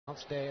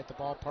day at the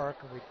ballpark,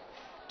 and we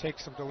take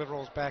some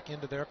deliverables back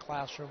into their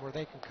classroom where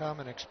they can come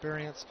and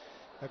experience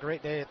a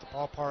great day at the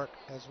ballpark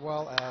as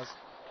well as.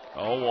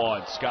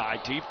 0-1, Sky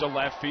deep to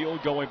left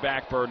field, going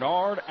back.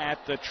 Bernard at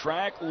the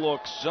track,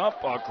 looks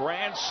up, a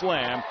grand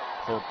slam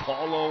for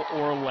Paulo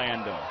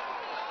Orlando.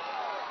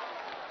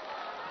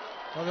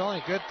 Well, the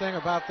only good thing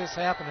about this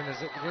happening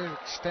is it really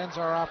extends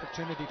our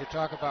opportunity to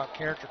talk about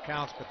character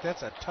counts, but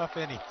that's a tough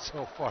inning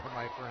so far,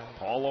 my friend.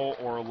 Paulo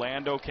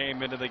Orlando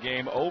came into the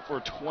game 0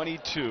 for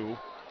 22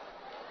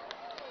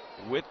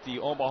 with the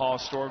Omaha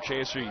Storm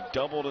Chaser. He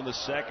doubled in the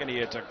second. He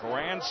hits a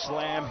grand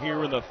slam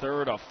here in the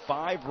third, a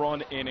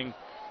 5-run inning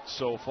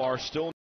so far. Still